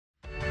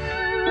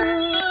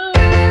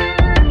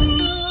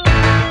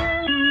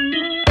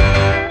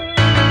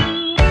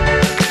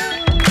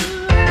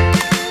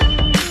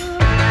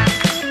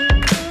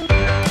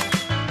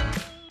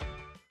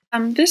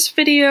This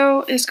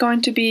video is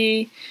going to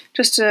be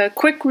just a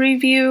quick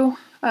review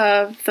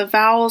of the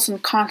vowels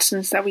and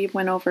consonants that we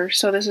went over.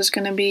 So this is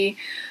going to be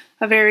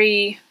a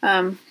very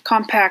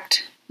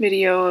compact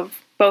video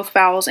of both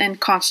vowels and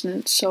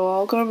consonants. So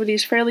I'll go over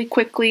these fairly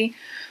quickly,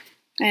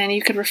 and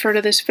you could refer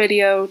to this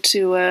video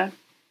to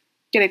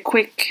get a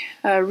quick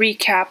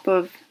recap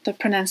of the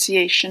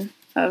pronunciation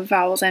of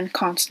vowels and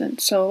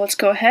consonants. So let's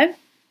go ahead.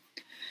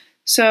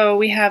 So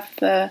we have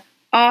the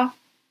a,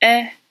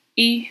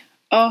 e,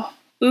 I, O,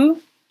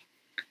 U.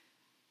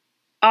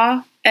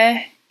 A,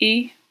 E,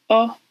 I,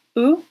 O,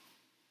 U.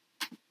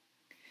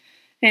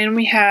 And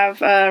we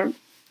have,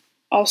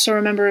 also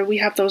remember, we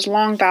have those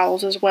long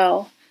vowels as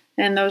well,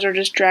 and those are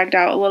just dragged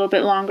out a little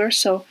bit longer.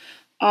 So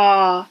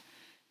A,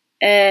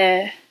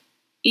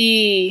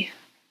 I,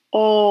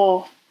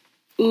 O,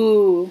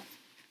 U.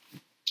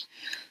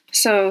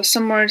 So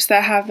some words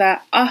that have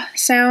that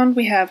sound,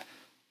 we have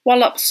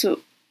walapsu,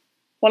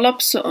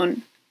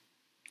 walapsuun,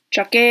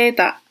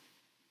 jakeda,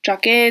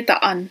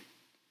 jakedaan,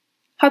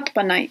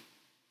 hatbanai,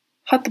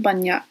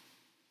 hatbanya,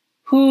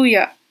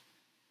 huya,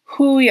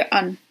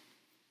 huyaan.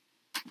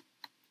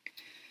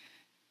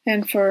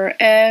 And for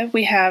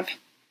we have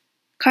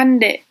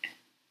kande,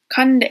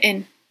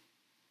 kandein,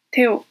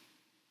 teo,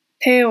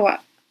 tewa,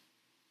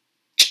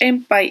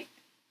 chempai,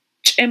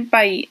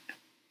 chempai,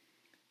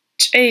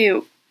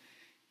 cheu,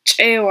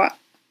 chewa.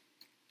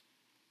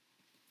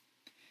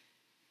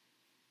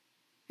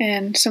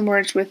 And some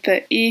words with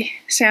the I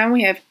sound,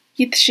 we have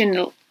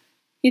yitshinl,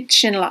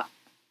 yitshinla,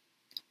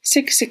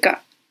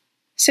 siksika,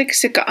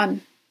 siksikaan,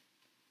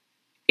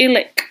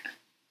 ilik,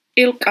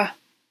 ilka,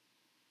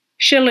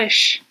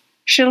 shilish,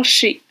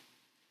 shilshi.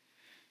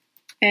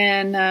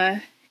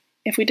 And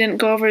if we didn't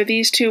go over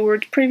these two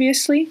words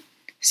previously,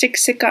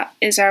 siksika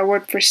is our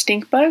word for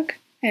stink bug,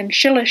 and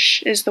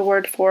shilish is the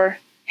word for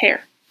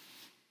hair.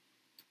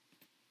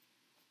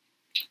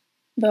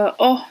 The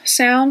O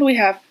sound, we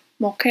have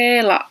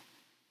mokela,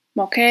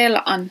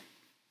 mokelaan,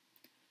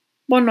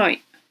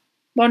 bonoi,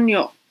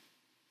 bonyo,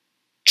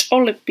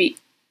 cholipi,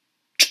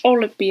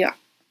 cholipia,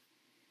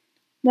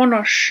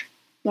 monosh,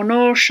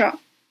 monosha,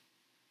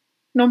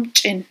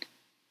 nomchin,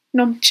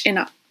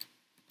 nomchina.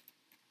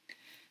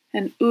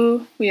 And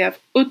U, we have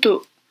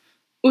utu,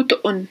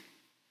 utuun,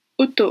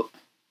 utu,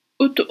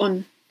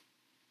 utuun,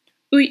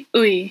 ui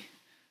ui,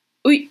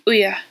 ui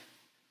uya,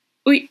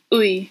 ui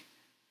ui,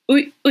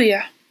 ui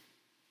uya,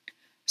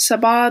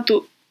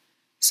 sabadu,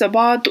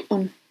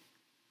 sabaduun,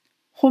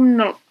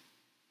 humnul,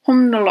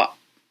 humnula,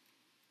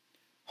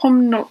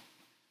 humnul,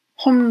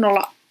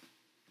 humnula.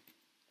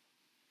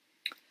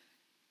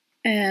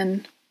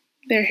 And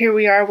here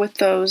we are with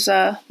those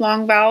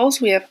long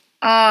vowels. We have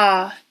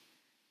A,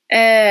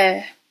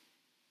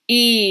 E,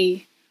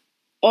 I,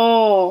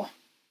 O,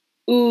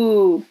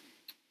 U.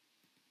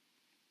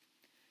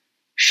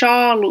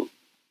 Shalu,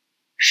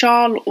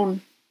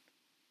 shaluun,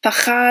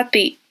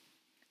 tachati,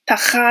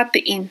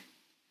 tachatiin,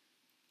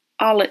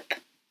 alit,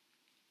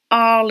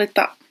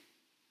 alita,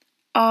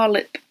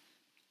 alit,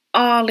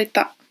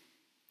 alita,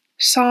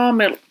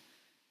 saamil,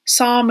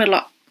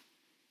 saamila.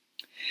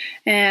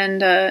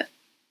 And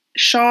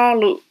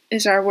shalu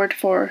is our word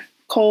for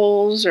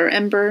coals or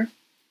ember.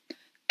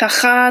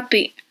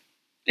 Tachati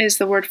is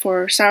the word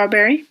for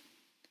sourberry.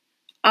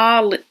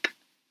 Alit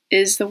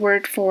is the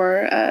word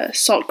for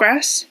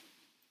saltgrass.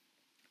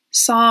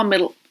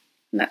 Saamil,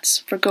 and that's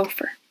for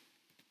gopher.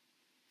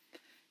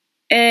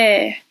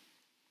 Epan,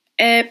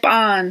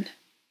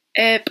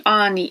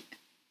 epani,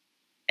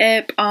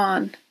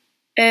 epan,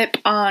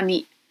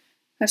 epani.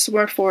 That's the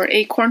word for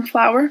acorn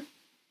flower.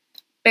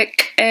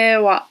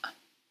 Bekewa,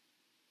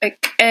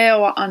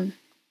 bekewaan,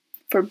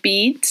 for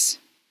beads.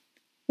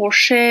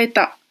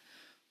 Wosheta,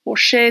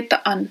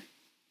 woshetaan,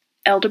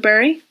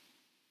 elderberry.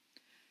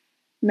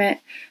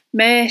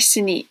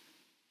 Mesini,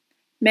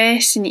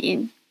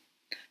 mesiniin,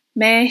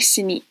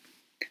 mesini,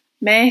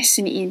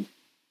 mesiniin.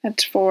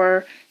 That's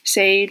for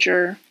sage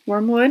or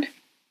wormwood.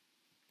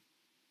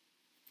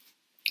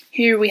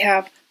 Here we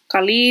have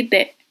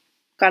kalide,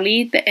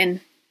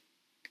 kalideen,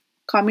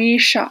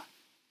 kamisha,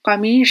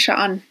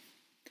 kamishaan,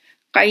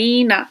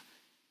 kaina,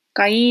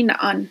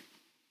 kainaan.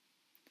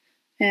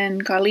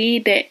 And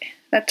kalide,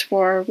 that's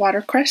for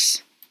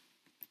watercress.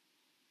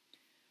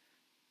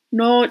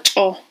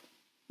 Nocho,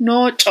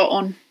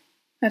 nochoon,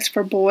 that's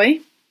for boy.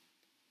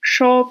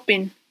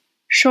 Shopin,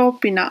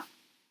 shopina,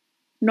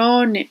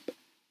 nonip,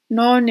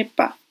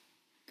 nonipa,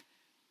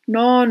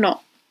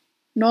 nono,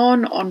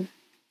 nonon.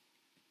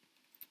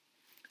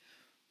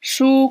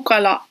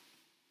 Sukala,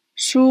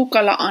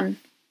 sukalaan,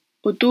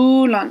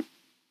 udulan,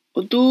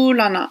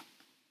 udulana.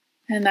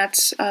 And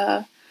that's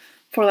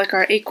for like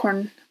our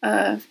acorn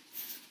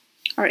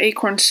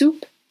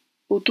soup.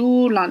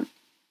 Udulan,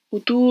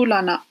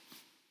 udulana.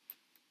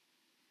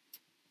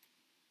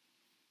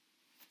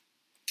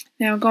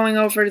 Now going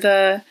over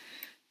the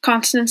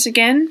consonants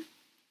again,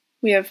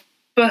 we have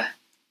B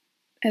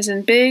as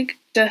in big,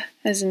 D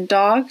as in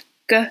dog,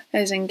 G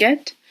as in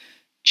get,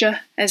 J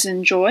as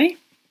in joy.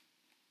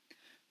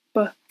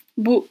 B,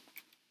 bu,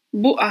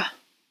 bu'a,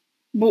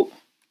 bu,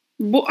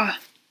 Bu'a,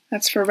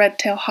 that's for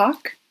red-tailed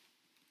hawk.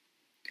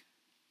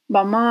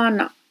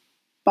 Bamana,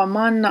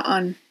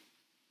 bamanaan,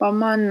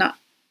 bamana,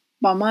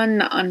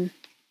 bamanaan.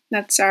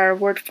 That's our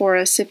word for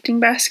a sifting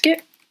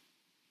basket.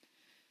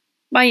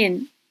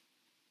 Bayin,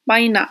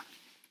 bayna,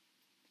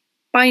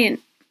 bayin,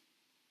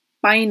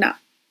 bayna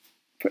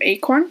for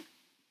acorn.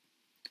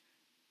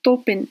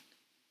 Topin,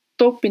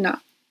 topina,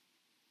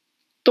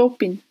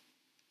 topin,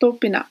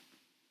 topina.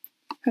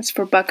 That's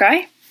for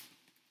buckeye.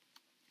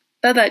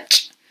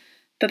 Dadach,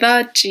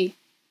 dadachi,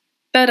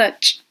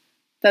 dadach,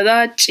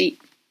 dadachi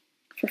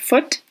for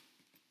foot.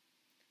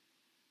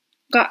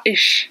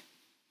 Ga'ish,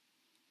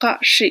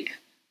 gashi,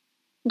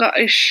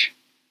 ga'ish,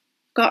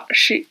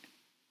 gashi.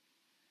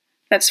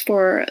 That's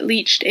for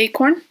leached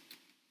acorn.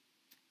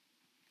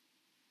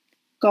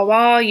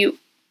 Gawayu,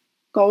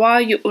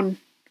 gawayu'un,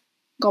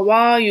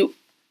 gawayu,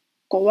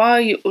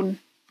 gawayu'un.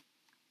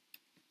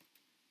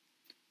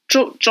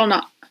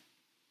 Chukchana,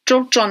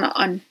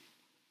 chukchana'an,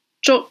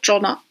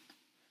 chukchana,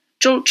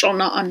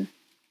 chukchana'an.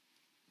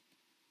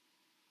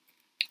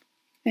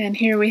 And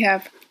here we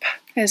have p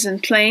as in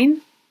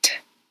plain, t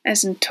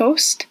as in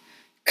toast,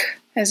 k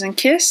as in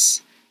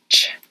kiss,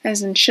 ch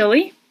as in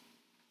chili,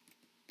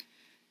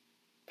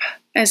 p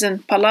as in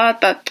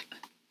palatat,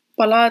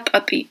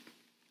 palatati,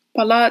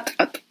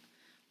 palatat,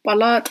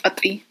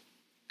 palatati.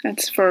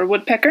 That's for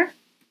woodpecker.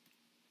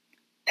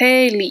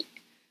 Teli,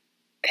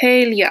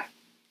 telia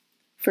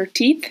for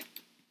teeth.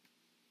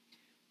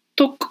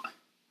 Tuk,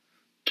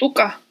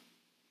 tuka,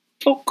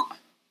 tuk,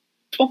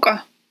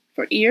 tuka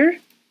for ear.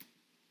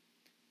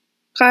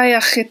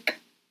 Kayachit,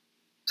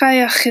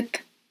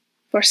 kayachit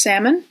for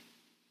salmon.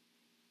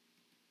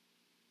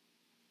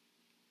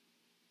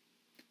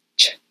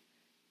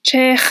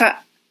 Checha,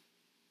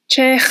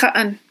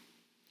 chechaan,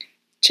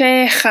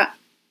 checha,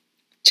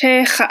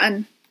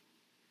 chechaan.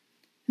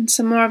 And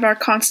some more of our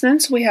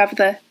consonants. We have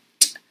the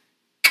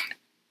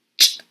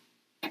ch,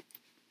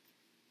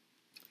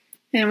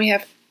 and we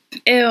have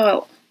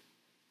ewel,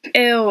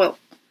 ewel.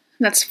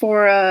 That's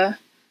for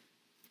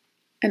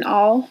an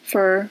awl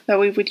for that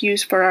we would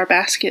use for our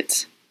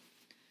baskets.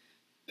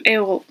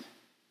 Ewel,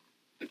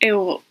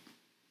 ewel.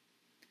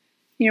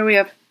 Here we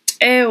have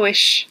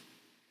ewish,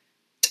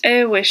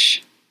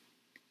 ewish,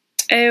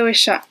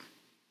 ewisha,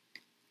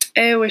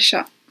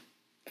 ewisha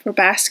for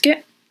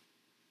basket.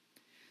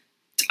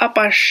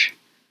 Tapash,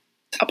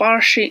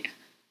 taparshi,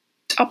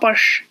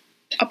 tapash,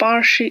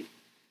 taparshi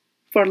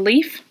for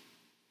leaf.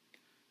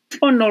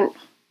 Onol,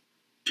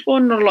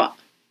 onola,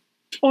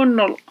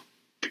 onol,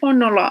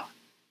 onola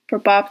for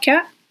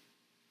bobcat.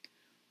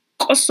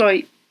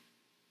 Kosoi,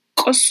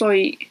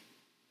 kosoi,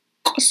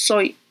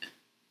 kosoi,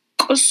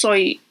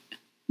 kosoi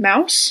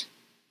mouse.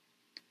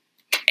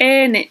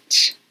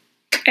 Enich,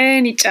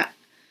 enicha.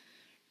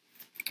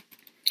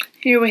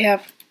 Here we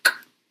have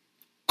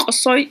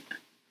kosoi,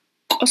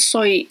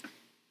 kosoi,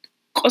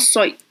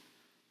 kosoi,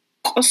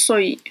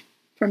 kosoi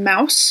for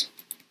mouse.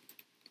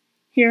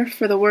 Here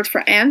for the word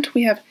for ant,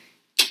 we have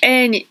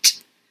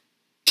enich,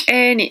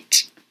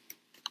 enich,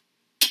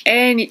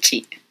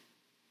 enichi,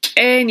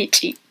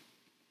 enichi.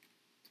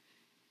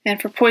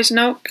 And for poison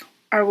oak,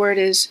 our word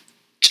is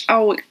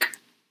chawik,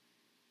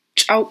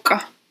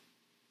 chawka,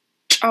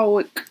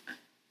 chawik,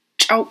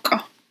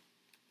 chawka.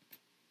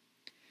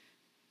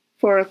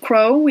 For a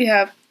crow, we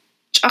have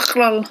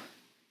chachlal,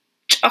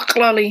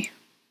 chachlali,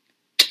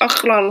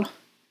 chachlal,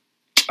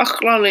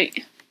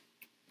 chachlali.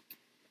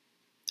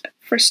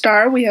 For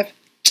star, we have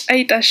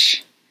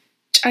chaitash,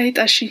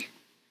 chaitashi,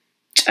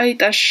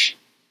 chaitash,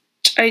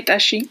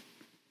 chaitashi.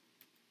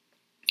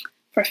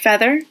 For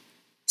feather,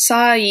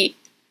 sai,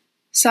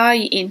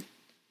 saiin,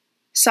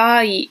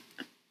 sai,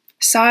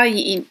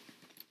 saiin.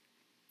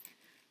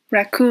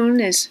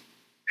 Raccoon is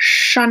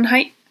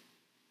shanhai,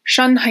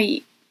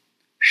 shanhai,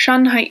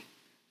 shanhai,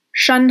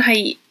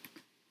 shanhai.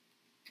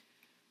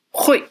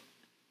 Hoi,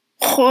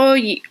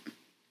 hoi,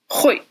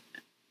 hoi,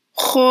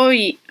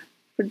 hoi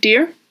for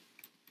deer.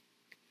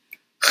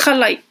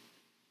 Chalai,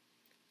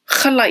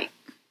 chalai.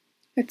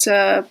 It's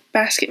a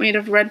basket made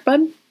of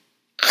redbud.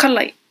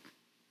 Chalai.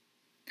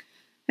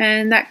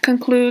 And that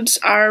concludes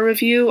our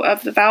review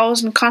of the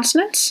vowels and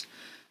consonants.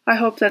 I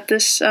hope that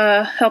this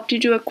helped you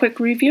do a quick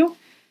review,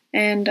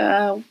 and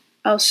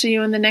I'll see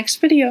you in the next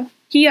video.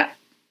 Hiya!